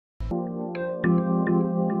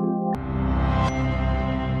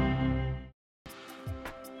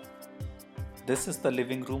This is the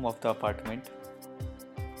living room of the apartment.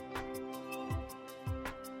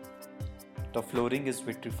 The flooring is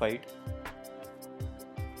vitrified.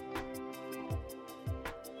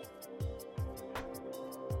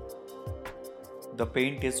 The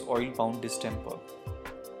paint is oil-bound distemper.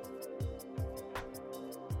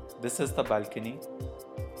 This is the balcony.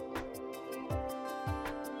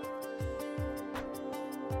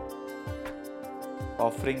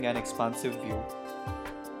 Offering an expansive view.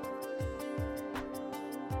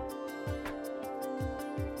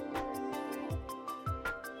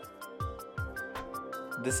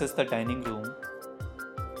 This is the dining room.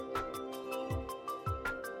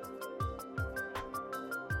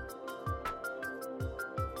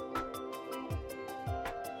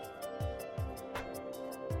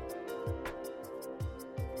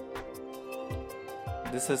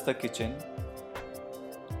 This is the kitchen.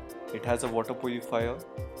 It has a water purifier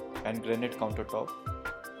and granite countertop.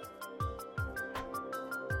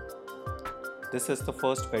 This is the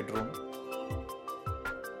first bedroom.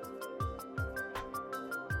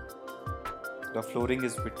 The flooring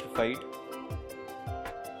is vitrified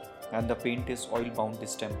and the paint is oil-bound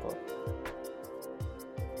distemper.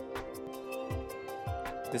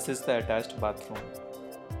 This is the attached bathroom.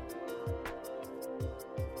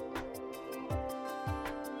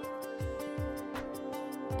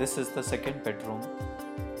 This is the second bedroom.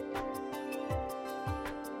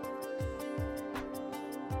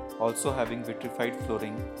 Also having vitrified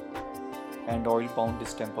flooring and oil-bound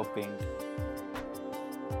distemper paint.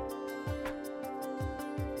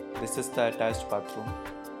 This is the attached bathroom.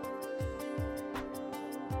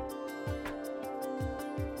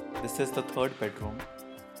 This is the third bedroom.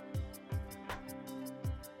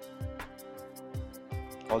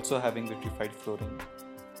 Also having vitrified flooring.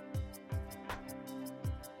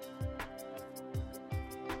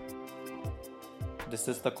 This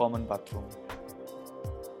is the common bathroom.